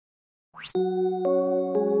A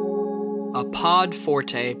Pod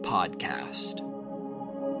Forte podcast.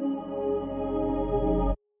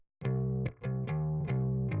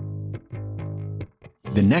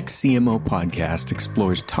 The Next CMO podcast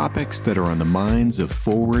explores topics that are on the minds of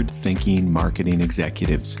forward-thinking marketing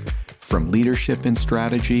executives, from leadership and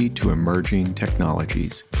strategy to emerging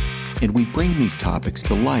technologies. And we bring these topics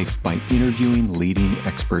to life by interviewing leading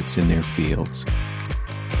experts in their fields.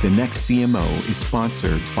 The Next CMO is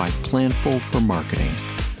sponsored by Planful for Marketing,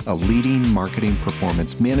 a leading marketing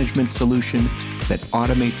performance management solution that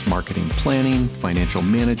automates marketing planning, financial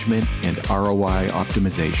management, and ROI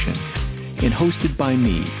optimization. And hosted by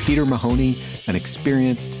me, Peter Mahoney, an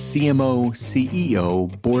experienced CMO,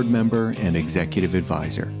 CEO, board member, and executive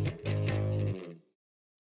advisor.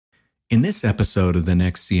 In this episode of the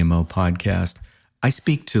Next CMO podcast, I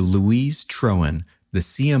speak to Louise Troen, the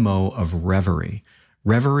CMO of Reveri.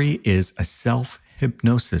 Reveri is a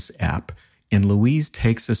self-hypnosis app, and Louise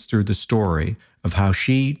takes us through the story of how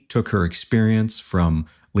she took her experience from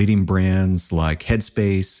leading brands like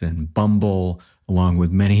Headspace and Bumble, along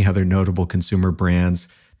with many other notable consumer brands,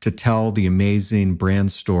 to tell the amazing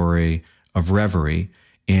brand story of Reveri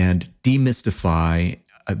and demystify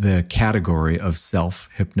the category of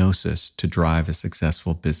self-hypnosis to drive a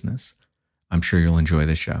successful business. I'm sure you'll enjoy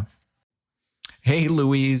the show. Hey,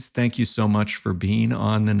 Louise, thank you so much for being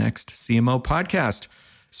on the Next CMO podcast.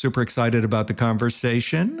 Super excited about the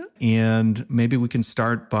conversation, and maybe we can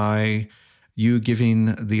start by you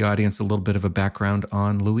giving the audience a little bit of a background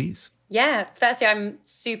on Louise. Yeah, firstly, I'm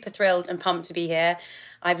super thrilled and pumped to be here.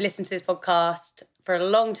 I've listened to this podcast for a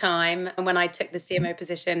long time, and when I took the CMO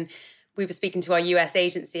position, we were speaking to our US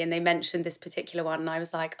agency and they mentioned this particular one, and I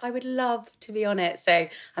was like, I would love to be on it. So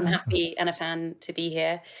I'm happy and a fan to be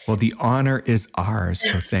here. Well, the honor is ours,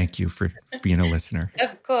 so thank you for being a listener.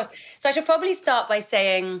 Of course. So I should probably start by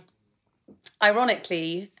saying,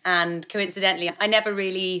 ironically and coincidentally, I never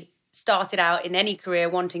really started out in any career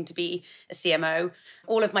wanting to be a CMO.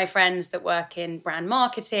 All of my friends that work in brand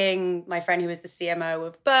marketing, my friend who is the CMO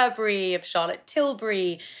of Burberry, of Charlotte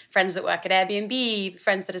Tilbury, friends that work at Airbnb,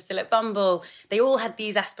 friends that are still at Bumble, they all had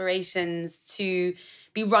these aspirations to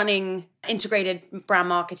be running integrated brand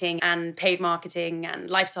marketing and paid marketing and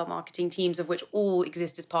lifestyle marketing teams, of which all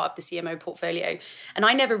exist as part of the CMO portfolio. And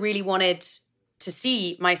I never really wanted to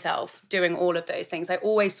see myself doing all of those things. I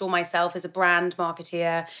always saw myself as a brand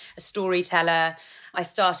marketeer, a storyteller. I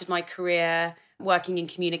started my career working in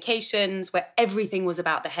communications where everything was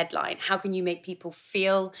about the headline. How can you make people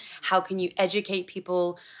feel? How can you educate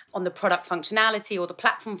people on the product functionality or the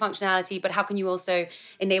platform functionality? But how can you also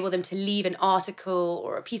enable them to leave an article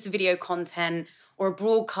or a piece of video content or a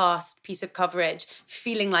broadcast piece of coverage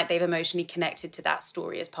feeling like they've emotionally connected to that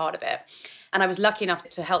story as part of it? And I was lucky enough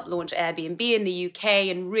to help launch Airbnb in the UK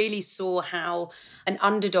and really saw how an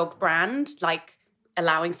underdog brand, like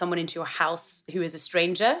allowing someone into your house who is a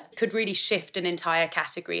stranger, could really shift an entire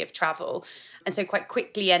category of travel. And so quite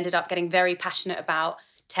quickly ended up getting very passionate about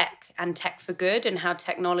tech and tech for good and how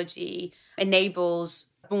technology enables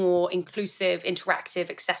a more inclusive, interactive,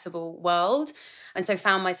 accessible world. And so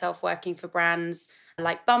found myself working for brands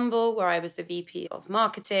like Bumble, where I was the VP of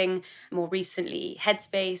marketing, more recently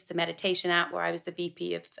Headspace, the meditation app, where I was the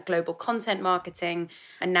VP of global content marketing,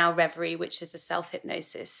 and now Reveri, which is a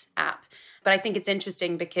self-hypnosis app. But I think it's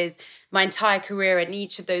interesting because my entire career in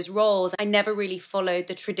each of those roles, I never really followed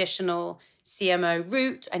the traditional CMO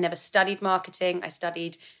route. I never studied marketing. I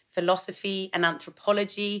studied philosophy and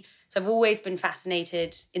anthropology. So I've always been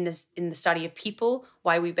fascinated in the study of people,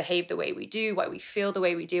 why we behave the way we do, why we feel the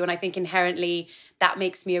way we do. And I think inherently that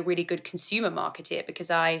makes me a really good consumer marketeer because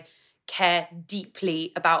I care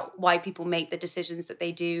deeply about why people make the decisions that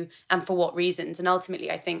they do and for what reasons. And ultimately,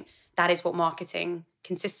 I think that is what marketing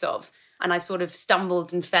consists of. And I sort of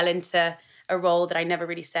stumbled and fell into a role that I never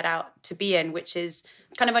really set out to be in, which is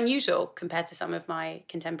kind of unusual compared to some of my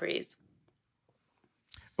contemporaries.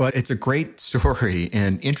 Well, it's a great story.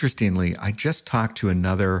 And interestingly, I just talked to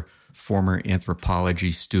another former anthropology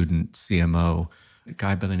student, CMO, a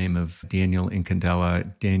guy by the name of Daniel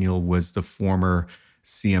Incandela. Daniel was the former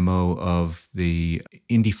CMO of the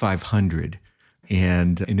Indy 500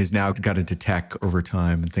 and has now got into tech over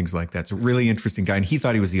time and things like that. It's a really interesting guy. And he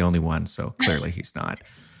thought he was the only one, so clearly he's not.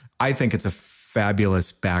 I think it's a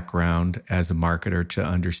fabulous background as a marketer to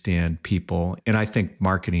understand people. And I think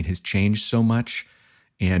marketing has changed so much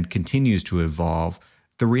and continues to evolve.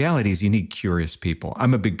 The reality is you need curious people.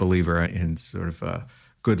 I'm a big believer in sort of a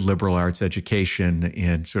good liberal arts education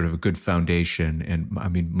and sort of a good foundation. And I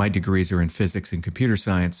mean, my degrees are in physics and computer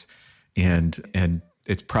science, and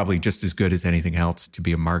it's probably just as good as anything else to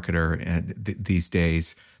be a marketer these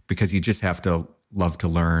days. because you just have to love to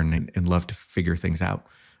learn and love to figure things out.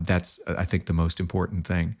 That's, I think, the most important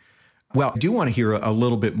thing. Well, I do want to hear a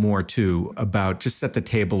little bit more too about, just set the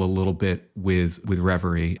table a little bit with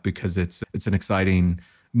Reveri, because it's an exciting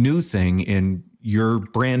new thing, and you're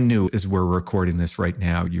brand new as we're recording this right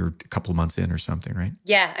now. You're a couple of months in or something, right?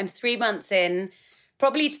 Yeah, I'm 3 months in,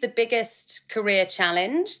 probably to the biggest career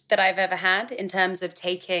challenge that I've ever had in terms of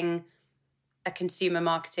taking a consumer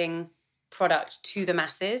marketing product to the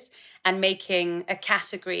masses and making a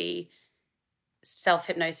category,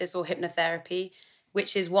 self-hypnosis or hypnotherapy,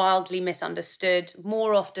 which is wildly misunderstood,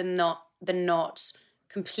 more often than not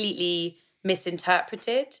completely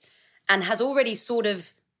misinterpreted, and has already sort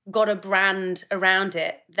of got a brand around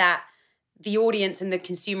it that the audience and the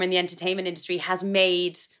consumer and the entertainment industry has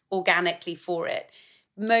made organically for it.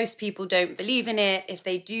 Most people don't believe in it. If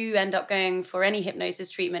they do end up going for any hypnosis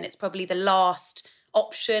treatment, it's probably the last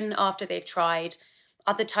option after they've tried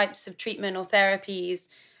other types of treatment or therapies.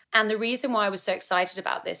 And the reason why I was so excited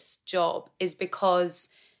about this job is because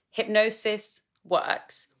hypnosis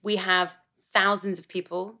works. We have thousands of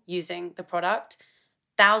people using the product,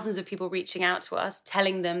 thousands of people reaching out to us,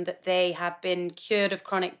 telling them that they have been cured of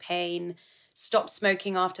chronic pain, stopped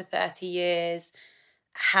smoking after 30 years,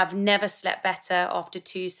 have never slept better after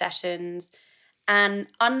 2 sessions. And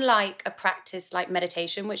unlike a practice like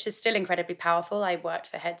meditation, which is still incredibly powerful, I worked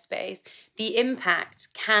for Headspace, the impact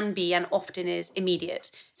can be and often is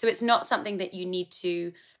immediate. So it's not something that you need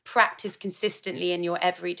to practice consistently in your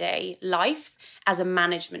everyday life as a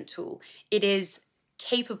management tool. It is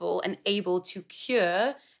capable and able to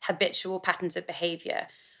cure habitual patterns of behavior,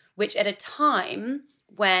 which at a time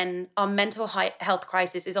when our mental health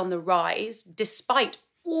crisis is on the rise, despite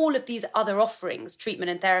all of these other offerings, treatment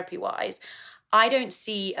and therapy-wise, I don't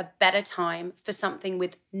see a better time for something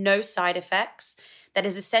with no side effects, that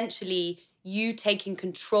is essentially you taking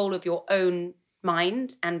control of your own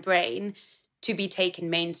mind and brain, to be taken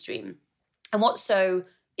mainstream. And what's so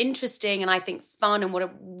interesting and I think fun, and what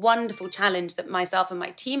a wonderful challenge that myself and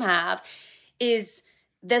my team have, is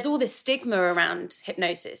there's all this stigma around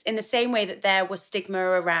hypnosis, in the same way that there was stigma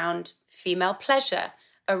around female pleasure,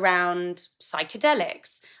 around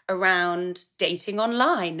psychedelics, around dating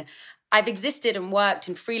online. I've existed and worked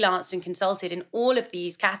and freelanced and consulted in all of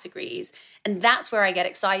these categories. And that's where I get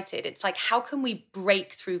excited. It's like, how can we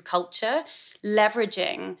break through culture,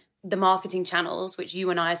 leveraging the marketing channels, which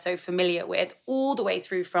you and I are so familiar with, all the way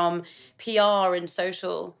through from PR and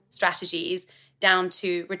social strategies down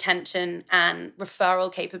to retention and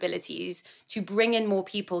referral capabilities, to bring in more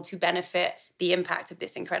people to benefit the impact of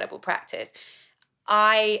this incredible practice.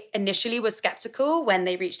 I initially was skeptical when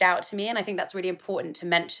they reached out to me, and I think that's really important to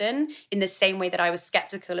mention, in the same way that I was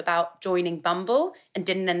skeptical about joining Bumble and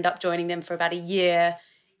didn't end up joining them for about a year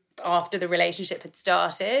after the relationship had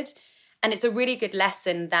started. And it's a really good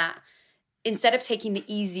lesson that instead of taking the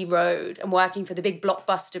easy road and working for the big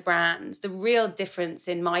blockbuster brands, the real difference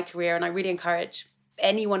in my career, and I really encourage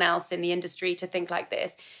anyone else in the industry to think like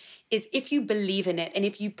this, is if you believe in it, and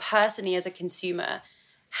if you personally as a consumer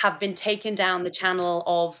have been taken down the channel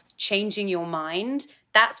of changing your mind,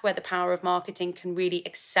 that's where the power of marketing can really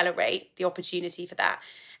accelerate the opportunity for that.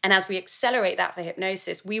 And as we accelerate that for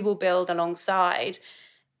hypnosis, we will build alongside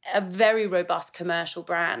a very robust commercial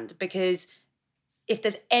brand, because if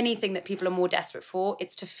there's anything that people are more desperate for,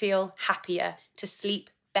 it's to feel happier, to sleep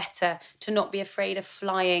better, to not be afraid of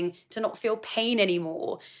flying, to not feel pain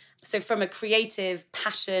anymore. So from a creative,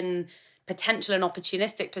 passion, potential and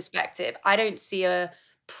opportunistic perspective, I don't see a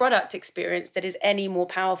product experience that is any more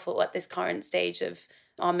powerful at this current stage of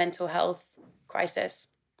our mental health crisis.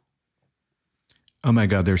 Oh my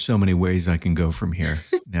God, there's so many ways I can go from here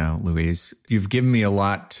now, Louise. You've given me a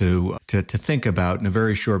lot to think about in a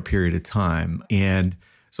very short period of time. And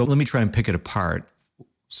so let me try and pick it apart.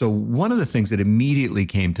 So one of the things that immediately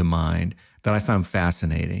came to mind that I found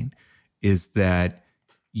fascinating is that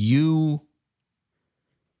you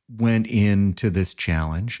went into this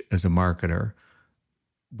challenge as a marketer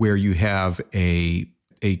where you have a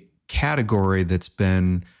category that's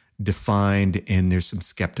been defined, and there's some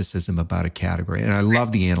skepticism about a category. And I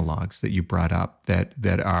love the analogs that you brought up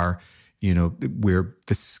that are, where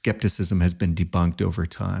the skepticism has been debunked over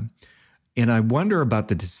time. And I wonder about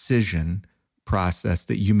the decision process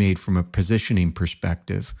that you made from a positioning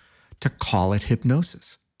perspective to call it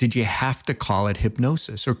hypnosis. Did you have to call it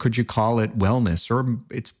hypnosis, or could you call it wellness, or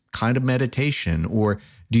it's kind of meditation, or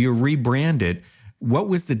do you rebrand it? What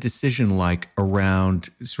was the decision like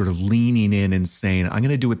around sort of leaning in and saying, I'm going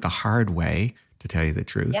to do it the hard way, to tell you the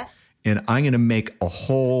truth, and I'm going to make a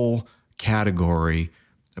whole category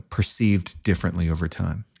perceived differently over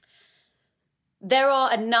time? there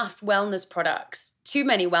are enough wellness products, too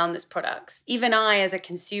many wellness products. Even I, as a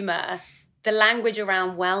consumer, the language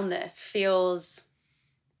around wellness feels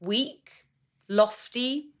weak,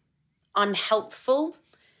 lofty, unhelpful,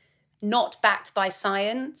 not backed by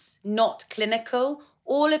science, not clinical.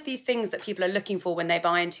 All of these things that people are looking for when they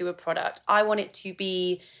buy into a product. I want it to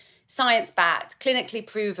be science-backed, clinically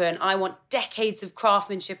proven. I want decades of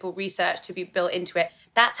craftsmanship or research to be built into it.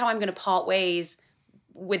 That's how I'm going to part ways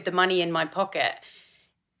with the money in my pocket.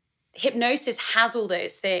 Hypnosis has all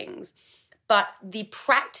those things, but the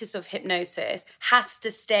practice of hypnosis has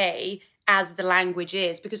to stay as the language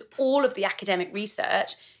is, because all of the academic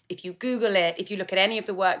research, if you Google it, if you look at any of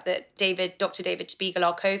the work that Dr. David Spiegel,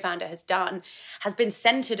 our co-founder, has done, has been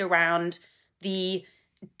centered around the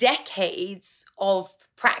decades of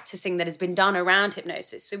practicing that has been done around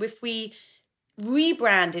hypnosis. So if we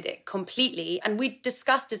rebranded it completely, and we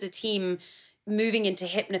discussed as a team moving into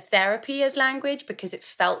hypnotherapy as language because it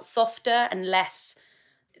felt softer and less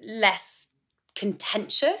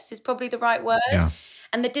contentious is probably the right word. Yeah.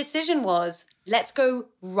 And the decision was, let's go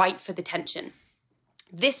right for the tension.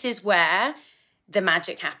 This is where the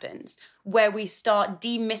magic happens, where we start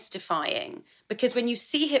demystifying. Because when you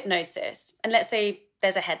see hypnosis, and let's say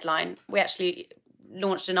there's a headline, we actually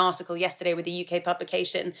launched an article yesterday with a UK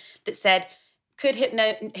publication that said, could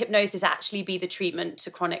hypnosis actually be the treatment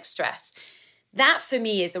to chronic stress? That for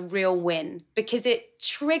me is a real win, because it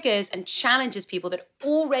triggers and challenges people that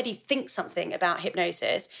already think something about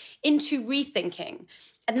hypnosis into rethinking.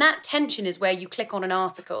 And that tension is where you click on an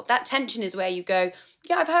article. That tension is where you go,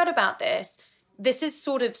 yeah, I've heard about this. This is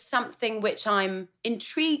sort of something which I'm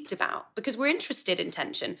intrigued about, because we're interested in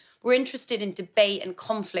tension. We're interested in debate and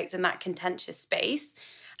conflict in that contentious space.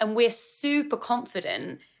 And we're super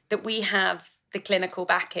confident that we have the clinical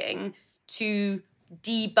backing to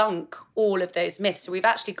debunk all of those myths. So we've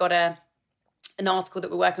actually got an article that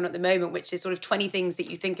we're working on at the moment, which is sort of 20 things that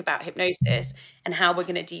you think about hypnosis and how we're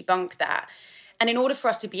going to debunk that. And in order for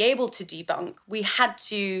us to be able to debunk, we had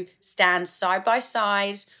to stand side by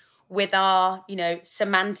side with our,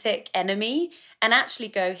 semantic enemy and actually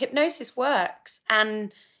go, hypnosis works.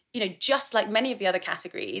 And, just like many of the other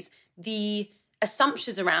categories, the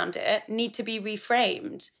assumptions around it need to be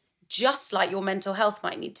reframed, just like your mental health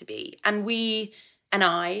might need to be. And we and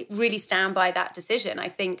I really stand by that decision. I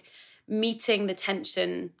think meeting the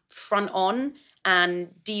tension front on and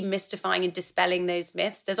demystifying and dispelling those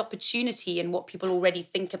myths, there's opportunity in what people already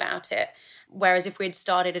think about it. Whereas if we had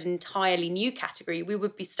started an entirely new category, we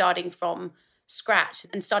would be starting from scratch,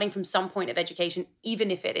 and starting from some point of education, even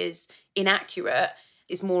if it is inaccurate,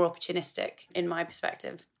 is more opportunistic in my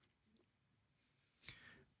perspective.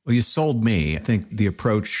 Well, you sold me. I think the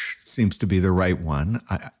approach seems to be the right one.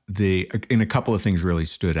 And a couple of things really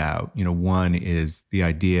stood out. One is the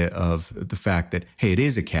idea of the fact that, hey, it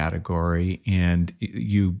is a category, and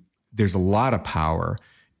there's a lot of power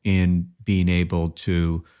in being able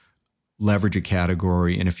to leverage a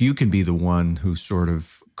category. And if you can be the one who sort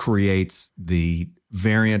of creates the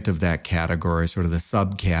variant of that category, sort of the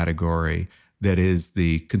subcategory that is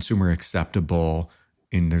the consumer acceptable,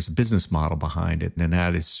 and there's a business model behind it, and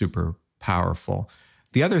that is super powerful.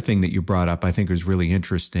 The other thing that you brought up, I think, was really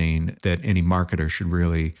interesting that any marketer should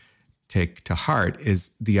really take to heart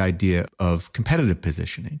is the idea of competitive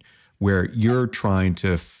positioning, where you're trying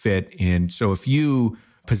to fit in. So if you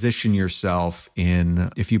position yourself in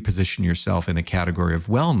the category of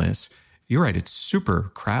wellness, you're right, it's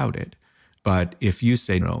super crowded. But if you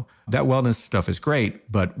say, no, that wellness stuff is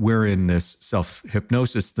great, but we're in this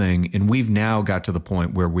self-hypnosis thing, and we've now got to the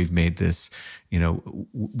point where we've made this,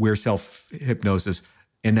 we're self-hypnosis,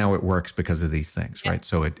 and now it works because of these things, right?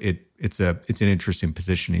 So it's an interesting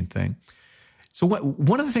positioning thing. So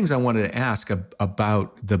one of the things I wanted to ask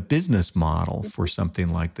about the business model for something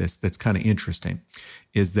like this that's kind of interesting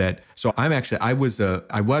is that, so I was a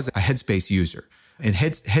Headspace user, and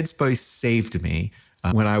Headspace saved me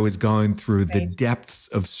when I was going through the depths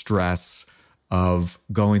of stress of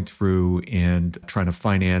going through and trying to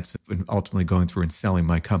finance and ultimately going through and selling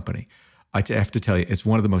my company. I have to tell you, it's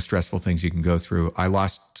one of the most stressful things you can go through. I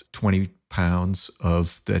lost 20 pounds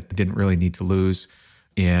that I didn't really need to lose.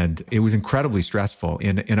 And it was incredibly stressful.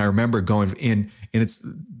 And I remember going in, and it's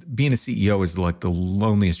being a CEO is like the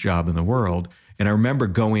loneliest job in the world. And I remember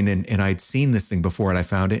going in, and I'd seen this thing before, and I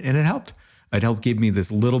found it, and it helped. It helped give me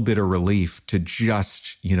this little bit of relief to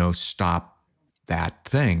just, stop that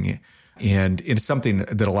thing. And it's something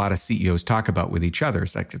that a lot of CEOs talk about with each other.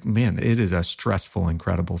 It's like, man, it is a stressful,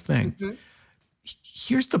 incredible thing. Mm-hmm.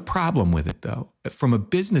 Here's the problem with it, though. From a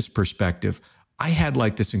business perspective, I had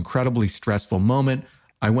like this incredibly stressful moment.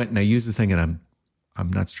 I went and I used the thing, and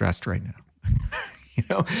I'm not stressed right now.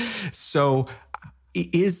 So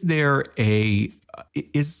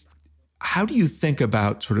how do you think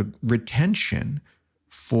about sort of retention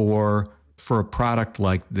for a product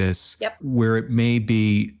like this, Yep. where there may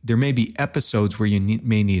be episodes where you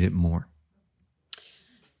may need it more?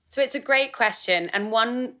 So it's a great question, and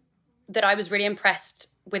one that I was really impressed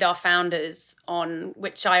with our founders on,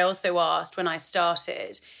 which I also asked when I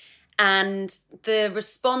started. And the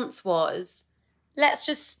response was, let's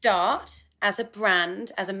just start as a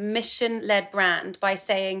brand, as a mission-led brand, by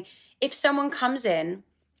saying, if someone comes in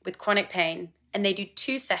with chronic pain and they do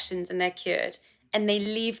 2 sessions and they're cured and they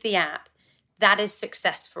leave the app, that is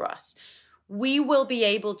success for us. We will be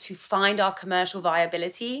able to find our commercial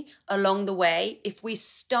viability along the way if we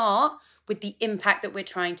start with the impact that we're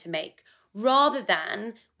trying to make, rather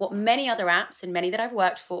than what many other apps and many that I've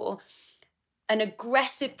worked for, an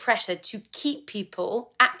aggressive pressure to keep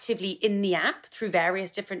people actively in the app through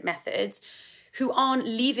various different methods who aren't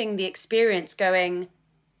leaving the experience going,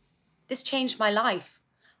 this changed my life.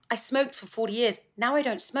 I smoked for 40 years. Now I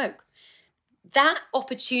don't smoke. That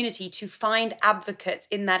opportunity to find advocates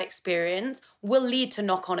in that experience will lead to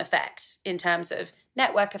knock-on effect in terms of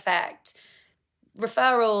network effect,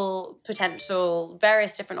 referral potential,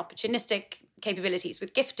 various different opportunistic capabilities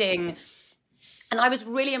with gifting. And I was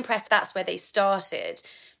really impressed that's where they started,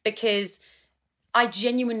 because I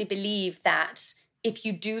genuinely believe that if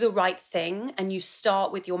you do the right thing and you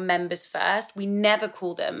start with your members first, we never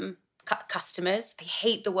call them customers. I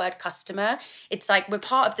hate the word customer. It's like we're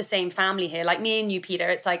part of the same family here. Like me and you, Peter,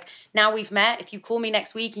 it's like, now we've met. If you call me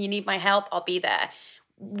next week and you need my help, I'll be there.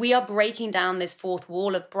 We are breaking down this fourth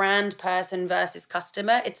wall of brand, person versus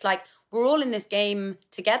customer. It's like we're all in this game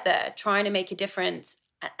together, trying to make a difference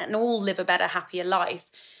and all live a better, happier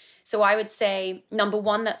life. So I would say, number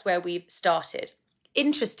one, that's where we've started.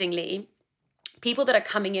 Interestingly, people that are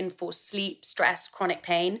coming in for sleep, stress, chronic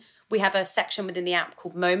pain, we have a section within the app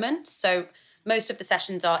called Moments. So most of the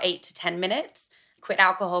sessions are 8 to 10 minutes. Quit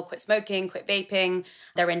alcohol, quit smoking, quit vaping.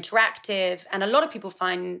 They're interactive. And a lot of people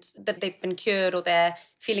find that they've been cured or they're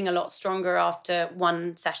feeling a lot stronger after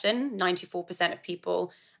one session. 94% of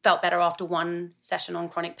people felt better after one session on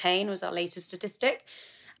chronic pain was our latest statistic.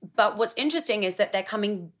 But what's interesting is that they're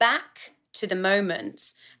coming back to the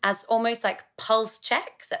moments as almost like pulse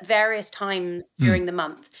checks at various times during the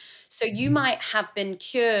month. So you might have been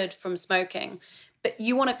cured from smoking, but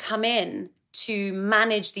you want to come in to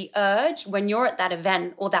manage the urge when you're at that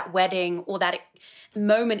event or that wedding or that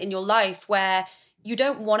moment in your life where you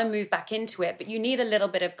don't want to move back into it, but you need a little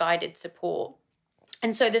bit of guided support.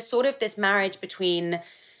 And so there's sort of this marriage between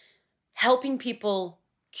helping people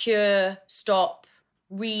cure, stop,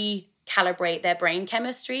 recalibrate their brain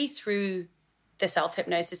chemistry through the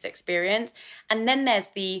self-hypnosis experience. And then there's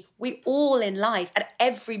we all in life at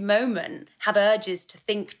every moment have urges to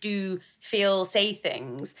think, do, feel, say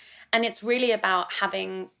things. And it's really about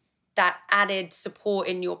having that added support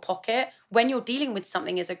in your pocket when you're dealing with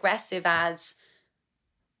something as aggressive as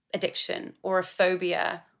addiction or a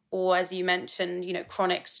phobia, or as you mentioned,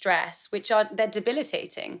 chronic stress, they're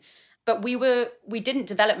debilitating. But we didn't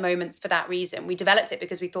develop Moments for that reason. We developed it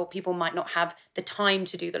because we thought people might not have the time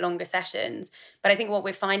to do the longer sessions. But I think what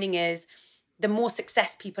we're finding is the more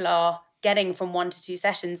success people are getting from 1 to 2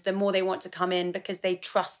 sessions, the more they want to come in because they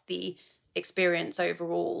trust the experience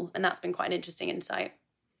overall. And that's been quite an interesting insight.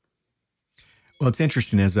 Well, it's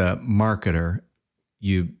interesting, as a marketer,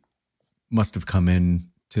 you must have come in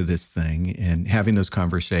to this thing, and having those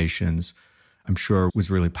conversations, I'm sure, was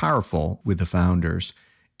really powerful with the founders.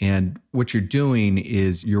 And what you're doing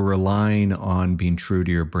is you're relying on being true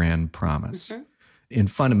to your brand promise. Mm-hmm. And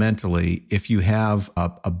fundamentally, if you have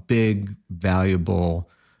a big, valuable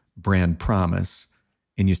brand promise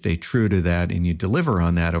and you stay true to that and you deliver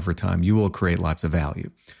on that over time, you will create lots of value.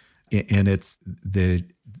 And it's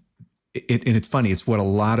funny, it's what a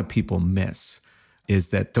lot of people miss, is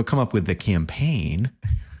that they'll come up with the campaign,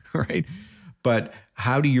 right? But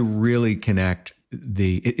how do you really connect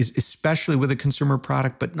especially with a consumer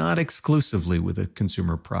product, but not exclusively with a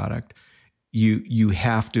consumer product? You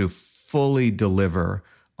have to fully deliver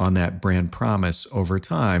on that brand promise over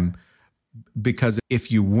time, because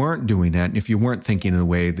if you weren't doing that, and if you weren't thinking in the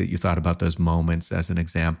way that you thought about those moments as an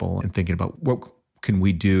example, and thinking about what can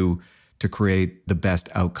we do to create the best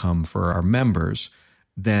outcome for our members,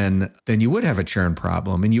 then you would have a churn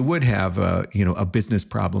problem, and you would have a business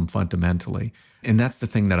problem fundamentally. And that's the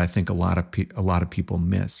thing that I think a lot of people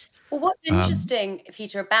miss. Well, what's interesting,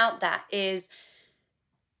 Peter, about that is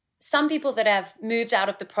some people that have moved out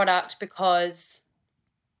of the product because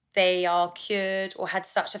they are cured or had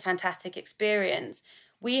such a fantastic experience,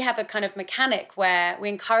 we have a kind of mechanic where we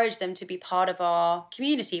encourage them to be part of our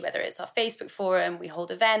community, whether it's our Facebook forum, we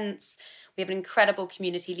hold events. We have an incredible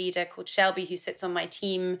community leader called Shelby who sits on my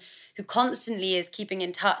team, who constantly is keeping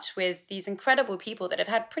in touch with these incredible people that have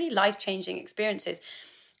had pretty life-changing experiences.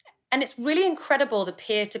 And it's really incredible, the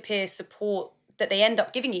peer-to-peer support that they end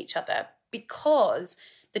up giving each other, because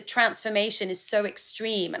the transformation is so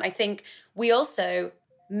extreme. And I think we also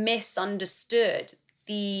misunderstood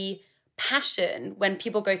the passion when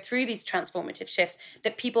people go through these transformative shifts,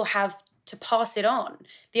 that people have to pass it on.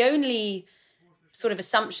 The only sort of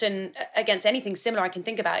assumption against anything similar I can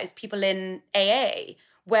think about is people in AA,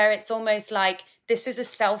 where it's almost like this is a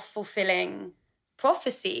self-fulfilling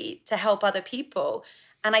prophecy to help other people.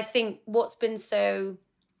 And I think what's been so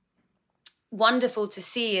wonderful to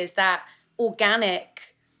see is that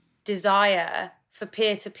organic desire for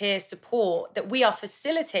peer-to-peer support that we are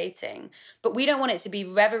facilitating, but we don't want it to be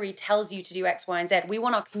Reveri tells you to do X, Y, and Z. We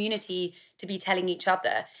want our community to be telling each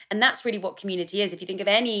other. And that's really what community is. If you think of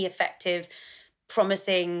any effective,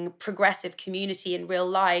 promising, progressive community in real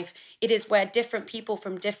life, it is where different people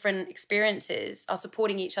from different experiences are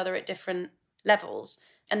supporting each other at different levels.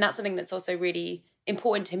 And that's something that's also really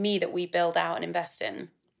important to me that we build out and invest in.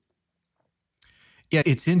 Yeah,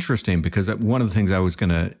 it's interesting because one of the things I was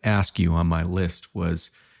going to ask you on my list was,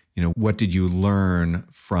 what did you learn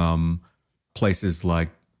from places like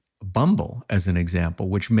Bumble, as an example,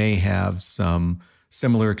 which may have some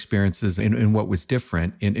similar experiences in what was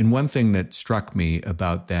different. And one thing that struck me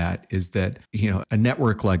about that is that, a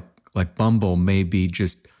network like Bumble may be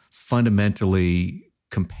just fundamentally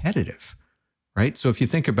competitive. Right. So if you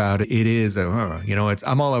think about it, it is,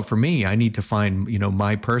 I'm all out for me. I need to find,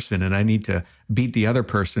 my person, and I need to beat the other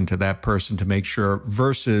person to that person to make sure,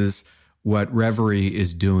 versus what Reveri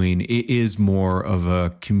is doing. It is more of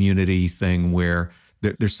a community thing where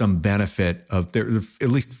there's some benefit of at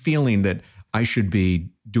least feeling that I should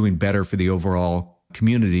be doing better for the overall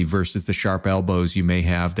community versus the sharp elbows you may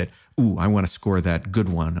have that, I want to score that good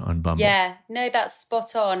one on Bumble. Yeah, no, that's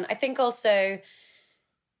spot on. I think also,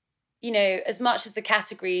 as much as the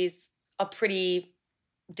categories are pretty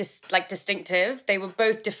distinctive, they were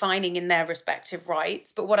both defining in their respective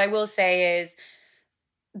rights. But what I will say is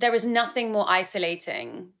there is nothing more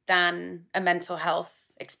isolating than a mental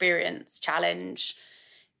health experience, challenge.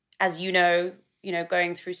 As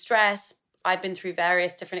going through stress, I've been through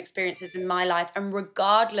various different experiences in my life. And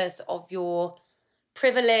regardless of your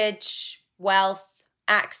privilege, wealth,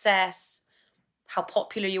 access, how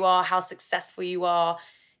popular you are, how successful you are,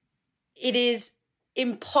 it is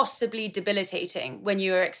impossibly debilitating when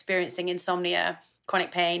you are experiencing insomnia,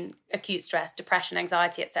 chronic pain, acute stress, depression,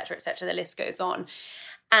 anxiety, et cetera, the list goes on.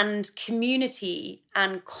 And community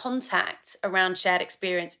and contact around shared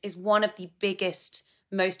experience is one of the biggest,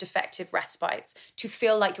 most effective respites, to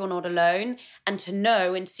feel like you're not alone and to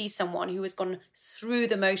know and see someone who has gone through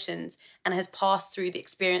the motions and has passed through the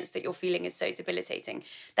experience that you're feeling is so debilitating.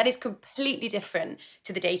 That is completely different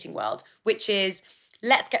to the dating world, which is,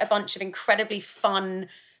 let's get a bunch of incredibly fun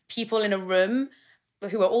people in a room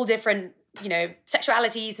who are all different,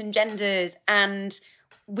 sexualities and genders, and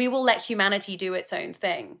we will let humanity do its own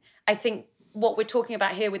thing. I think what we're talking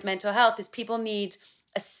about here with mental health is people need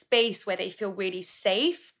a space where they feel really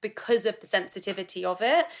safe because of the sensitivity of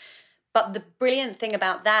it. But the brilliant thing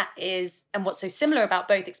about that is, and what's so similar about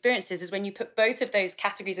both experiences, is when you put both of those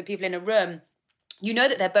categories of people in a room, you know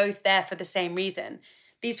that they're both there for the same reason.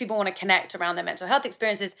 These people want to connect around their mental health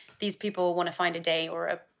experiences. These people want to find a date or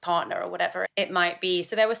a partner or whatever it might be.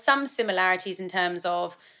 So there were some similarities in terms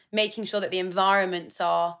of making sure that the environments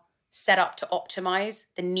are set up to optimize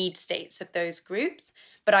the need states of those groups.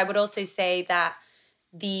 But I would also say that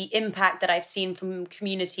the impact that I've seen from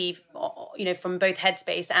community, from both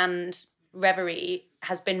Headspace and Reveri,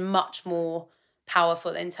 has been much more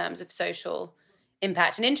powerful in terms of social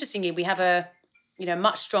impact. And interestingly, we have a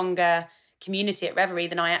much stronger community at Reveri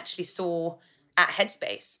than I actually saw at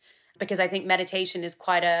Headspace, because I think meditation is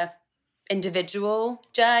quite a individual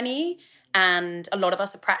journey and a lot of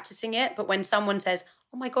us are practicing it. But when someone says,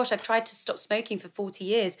 oh my gosh, I've tried to stop smoking for 40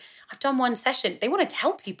 years, I've done one session, they want to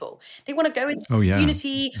tell people. They want to go into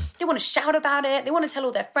community. They want to shout about it. They want to tell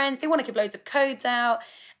all their friends. They want to give loads of codes out.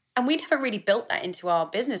 And we never really built that into our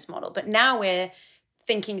business model. But now we're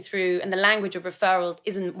thinking through, and the language of referrals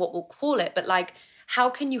isn't what we'll call it, but like, how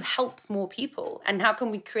can you help more people? And how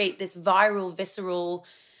can we create this viral, visceral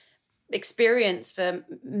experience for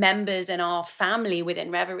members in our family within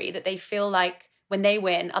Reveri that they feel like when they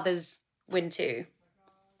win, others win too?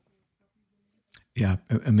 Yeah,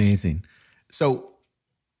 amazing. So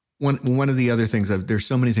One of the other things, there's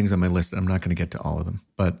so many things on my list that I'm not going to get to all of them,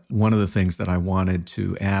 but one of the things that I wanted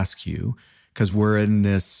to ask you, because we're in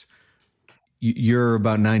this, you're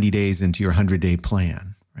about 90 days into your 100-day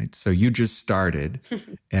plan, right? So you just started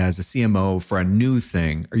as a CMO for a new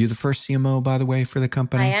thing. Are you the first CMO, by the way, for the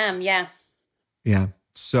company? I am, yeah. Yeah.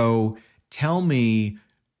 So tell me,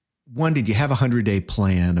 one, did you have a 100-day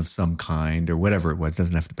plan of some kind or whatever it was? It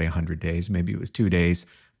doesn't have to be 100 days. Maybe it was 2 days.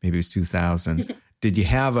 Maybe it was 2,000. Did you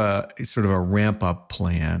have a sort of a ramp up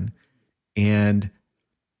plan? And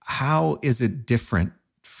how is it different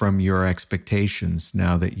from your expectations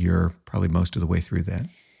now that you're probably most of the way through that?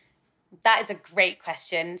 That is a great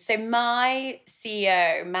question. So my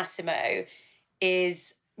CEO, Massimo,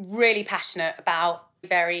 is really passionate about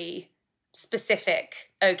very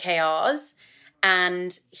specific OKRs.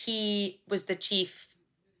 And he was the chief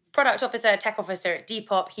product officer, tech officer at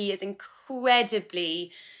Depop. He is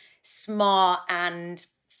incredibly smart and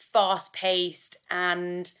fast-paced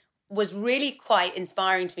and was really quite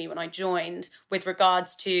inspiring to me when I joined with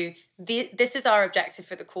regards to this is our objective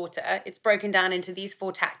for the quarter. It's broken down into these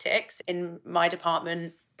 4 tactics in my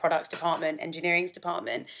department, products department, engineering's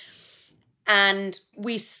department. And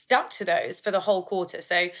we stuck to those for the whole quarter.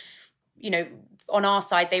 So, on our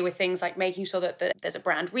side, they were things like making sure that there's a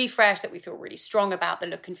brand refresh, that we feel really strong about the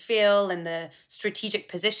look and feel and the strategic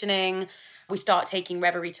positioning. We start taking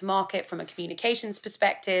Reveri to market from a communications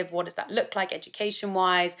perspective. What does that look like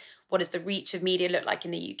education-wise? What does the reach of media look like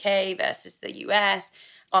in the UK versus the US?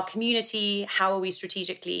 Our community, how are we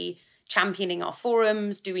strategically championing our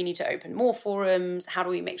forums? Do we need to open more forums? How do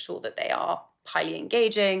we make sure that they are highly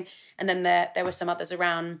engaging? And then there were some others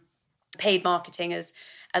around paid marketing as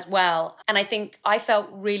well. And I think I felt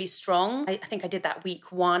really strong. I think I did that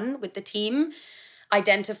week 1 with the team,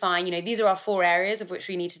 identifying, these are our 4 areas of which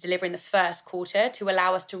we need to deliver in the first quarter to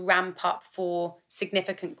allow us to ramp up for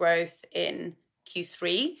significant growth in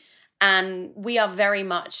Q3. And we are very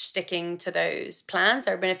much sticking to those plans.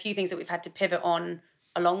 There have been a few things that we've had to pivot on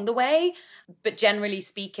along the way, but generally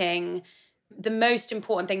speaking, the most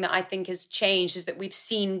important thing that I think has changed is that we've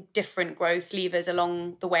seen different growth levers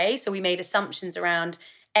along the way. So we made assumptions around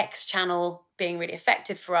X channel being really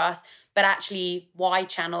effective for us, but actually Y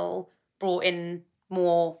channel brought in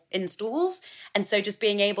more installs. And so just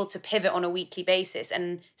being able to pivot on a weekly basis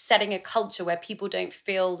and setting a culture where people don't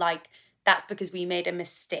feel like that's because we made a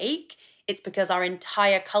mistake. It's because our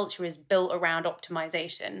entire culture is built around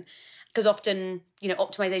optimization. Because often,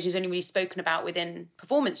 optimization is only really spoken about within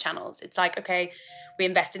performance channels. It's like, okay, we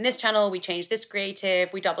invest in this channel, we change this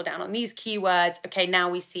creative, we double down on these keywords. Okay, now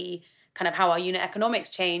we see kind of how our unit economics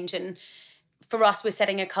change. And for us, we're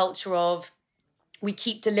setting a culture of we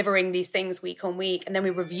keep delivering these things week on week, and then we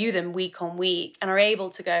review them week on week and are able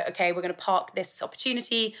to go, okay, we're going to park this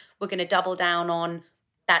opportunity. We're going to double down on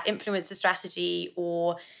that influencer strategy,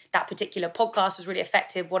 or that particular podcast was really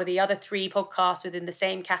effective. What are the other 3 podcasts within the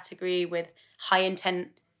same category with high intent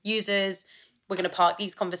users? We're going to park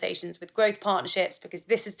these conversations with growth partnerships because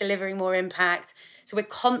this is delivering more impact. So we're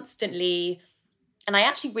constantly, and I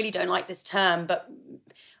actually really don't like this term, but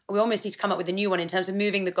we almost need to come up with a new one in terms of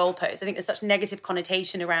moving the goalposts. I think there's such negative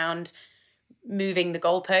connotation around moving the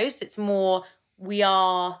goalposts. It's more, we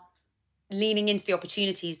are leaning into the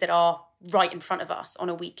opportunities that are right in front of us on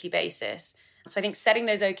a weekly basis. So I think setting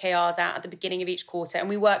those OKRs out at the beginning of each quarter, and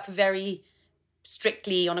we work very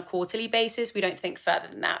strictly on a quarterly basis. We don't think further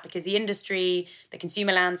than that because the industry, the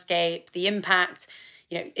consumer landscape, the impact,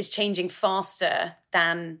 is changing faster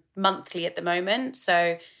than monthly at the moment.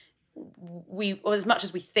 So as much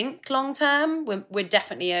as we think long term, we're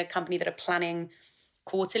definitely a company that are planning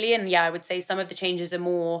quarterly. And yeah, I would say some of the changes are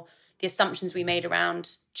more the assumptions we made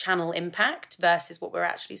around channel impact versus what we're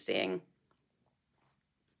actually seeing.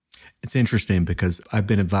 It's interesting because I've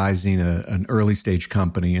been advising an early stage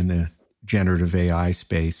company in the generative AI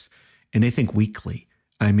space, and they think weekly.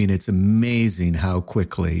 I mean, it's amazing how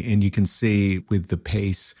quickly, and you can see with the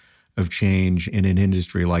pace of change in an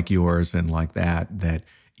industry like yours and like that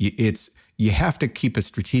you have to keep a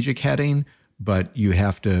strategic heading, but you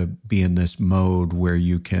have to be in this mode where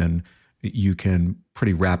you can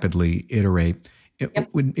pretty rapidly iterate.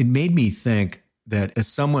 It made me think that as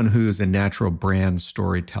someone who's a natural brand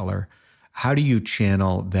storyteller, how do you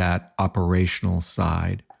channel that operational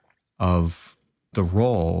side of the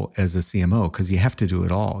role as a CMO? Because you have to do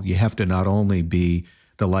it all. You have to not only be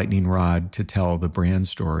the lightning rod to tell the brand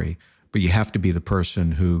story, but you have to be the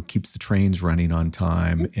person who keeps the trains running on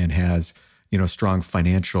time and has, strong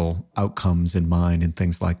financial outcomes in mind and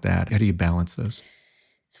things like that. How do you balance those?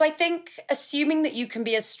 So I think assuming that you can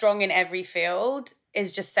be as strong in every field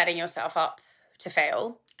is just setting yourself up to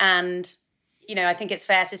fail. And, I think it's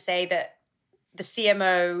fair to say that the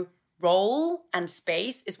CMO role and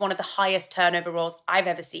space is one of the highest turnover roles I've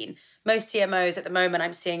ever seen. Most CMOs at the moment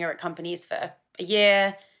I'm seeing are at companies for a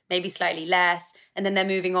year, maybe slightly less, and then they're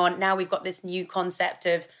moving on. Now we've got this new concept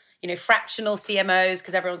of, fractional CMOs,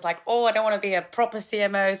 because everyone's like, oh, I don't want to be a proper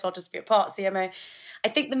CMO, so I'll just be a part CMO. I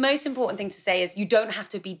think the most important thing to say is you don't have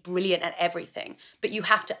to be brilliant at everything, but you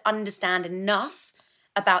have to understand enough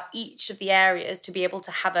about each of the areas to be able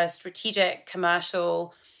to have a strategic,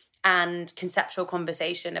 commercial, and conceptual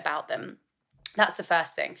conversation about them. That's the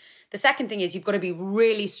first thing. The second thing is you've got to be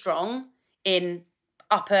really strong in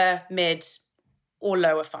upper, mid, or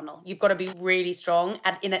lower funnel. You've got to be really strong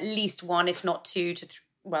in at least one, if not two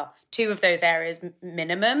of those areas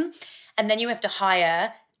minimum. And then you have to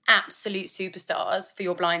hire absolute superstars for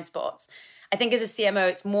your blind spots. I think as a CMO,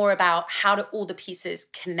 it's more about how do all the pieces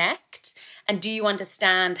connect, and do you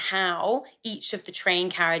understand how each of the train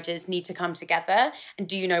carriages need to come together, and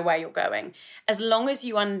do you know where you're going? As long as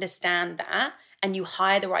you understand that and you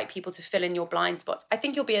hire the right people to fill in your blind spots, I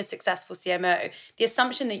think you'll be a successful CMO. The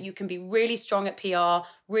assumption that you can be really strong at PR,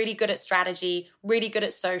 really good at strategy, really good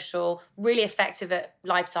at social, really effective at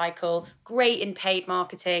life cycle, great in paid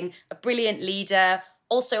marketing, a brilliant leader,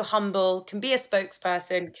 also humble, can be a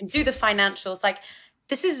spokesperson, can do the financials. Like,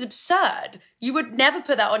 this is absurd. You would never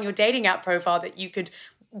put that on your dating app profile that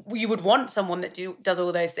you would want someone that does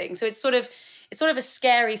all those things. So it's sort of a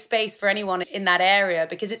scary space for anyone in that area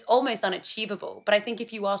because it's almost unachievable. But I think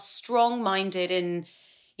if you are strong-minded in,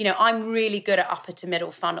 I'm really good at upper to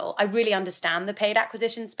middle funnel. I really understand the paid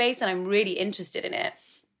acquisition space and I'm really interested in it.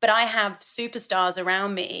 But I have superstars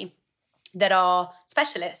around me that are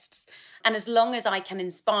specialists. And as long as I can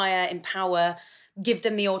inspire, empower, give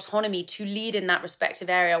them the autonomy to lead in that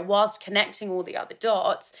respective area whilst connecting all the other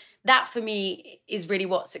dots, that for me is really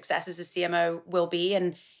what success as a CMO will be.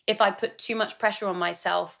 And if I put too much pressure on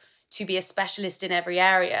myself to be a specialist in every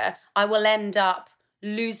area, I will end up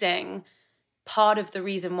losing part of the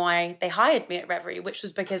reason why they hired me at Reveri, which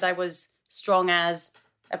was because I was strong as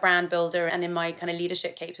a brand builder and in my kind of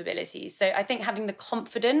leadership capabilities. So I think having the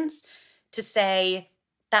confidence to say,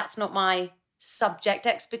 that's not my subject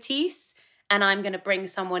expertise, and I'm going to bring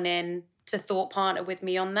someone in to thought partner with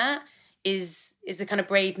me on that is a kind of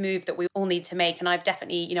brave move that we all need to make. And I've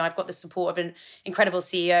definitely, I've got the support of an incredible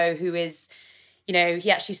CEO who is, he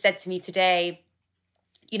actually said to me today,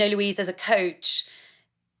 Louise, as a coach,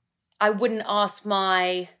 I wouldn't ask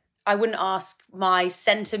my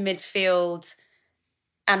center midfield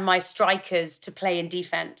and my strikers to play in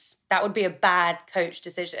defense. That would be a bad coach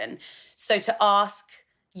decision. So to ask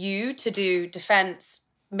you to do defense,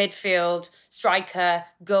 midfield, striker,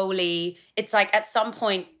 goalie, it's like at some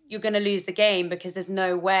point you're going to lose the game because there's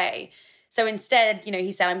no way. So instead,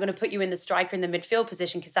 he said, I'm going to put you in the striker in the midfield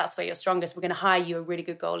position because that's where you're strongest. We're going to hire you a really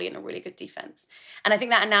good goalie and a really good defense. And I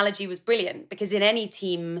think that analogy was brilliant because in any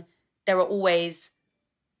team, there are always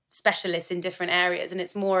specialists in different areas. And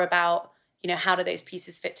it's more about, how do those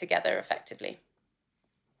pieces fit together effectively?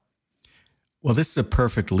 Well, this is a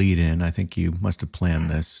perfect lead in. I think you must have planned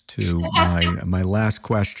this to my last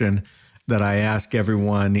question that I ask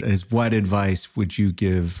everyone is, what advice would you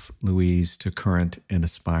give, Louise, to current and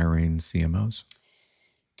aspiring CMOs?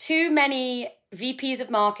 Too many VPs of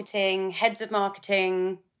marketing, heads of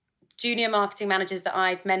marketing, junior marketing managers that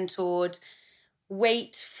I've mentored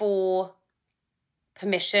wait for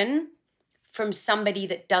permission from somebody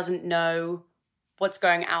that doesn't know what's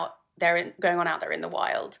going on out there in the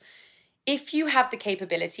wild. If you have the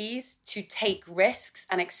capabilities to take risks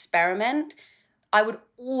and experiment, I would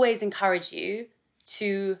always encourage you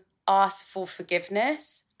to ask for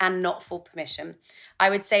forgiveness and not for permission. I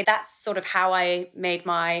would say that's sort of how I made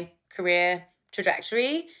my career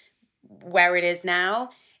trajectory where it is now,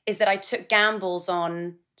 is that I took gambles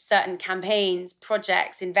on certain campaigns,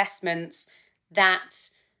 projects, investments that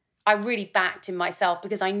I really backed in myself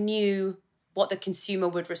because I knew what the consumer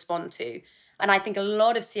would respond to. And I think a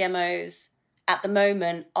lot of CMOs at the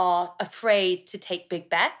moment are afraid to take big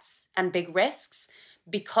bets and big risks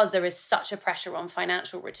because there is such a pressure on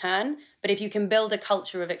financial return. But if you can build a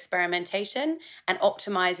culture of experimentation and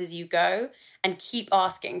optimize as you go and keep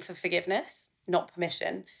asking for forgiveness, not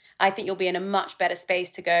permission, I think you'll be in a much better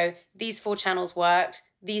space to go, these 4 channels worked,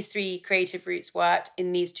 these 3 creative routes worked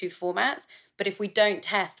in these 2 formats. But if we don't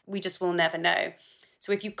test, we just will never know.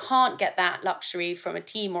 So if you can't get that luxury from a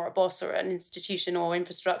team or a boss or an institution or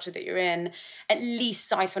infrastructure that you're in, at least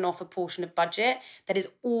siphon off a portion of budget that is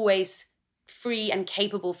always free and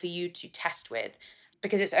capable for you to test with.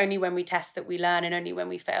 Because it's only when we test that we learn, and only when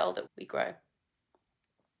we fail that we grow.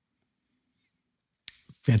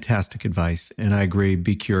 fantastic advice. And I agree,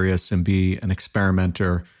 be curious and be an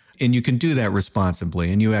experimenter. And you can do that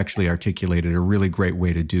responsibly. And you actually articulated a really great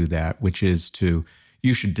way to do that, which is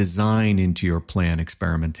you should design into your plan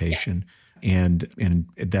experimentation. And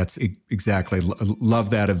that's exactly, love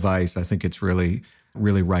that advice. I think it's really,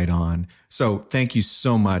 really right on. So thank you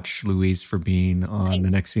so much, Louise, for being on the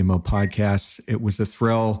Next CMO podcast. It was a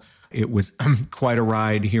thrill. It was quite a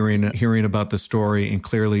ride hearing about the story. And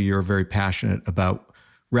clearly you're very passionate about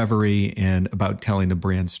Reveri and about telling the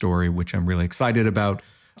brand story, which I'm really excited about.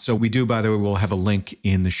 So we do, by the way, we'll have a link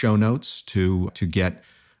in the show notes to get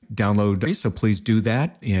download. So please do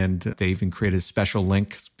that. And they even created a special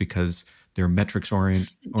link because they're a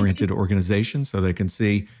metrics-oriented organization, so they can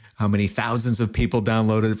see how many thousands of people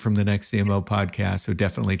downloaded from the Next CMO podcast. So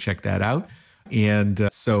definitely check that out. And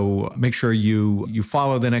so make sure you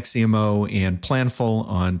follow the Next CMO and Planful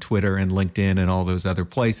on Twitter and LinkedIn and all those other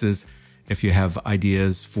places. If you have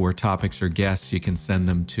ideas for topics or guests, you can send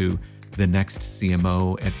them to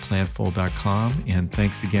thenextcmo@planful.com. And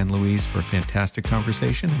thanks again, Louise, for a fantastic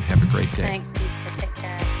conversation, and have a great day. Thanks, Peter. Take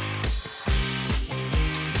care.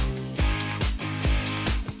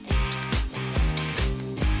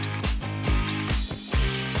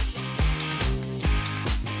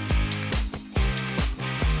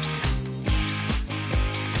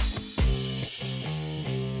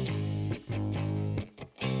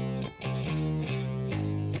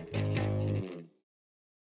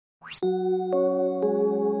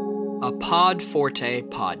 A Pod Forte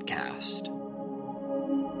podcast.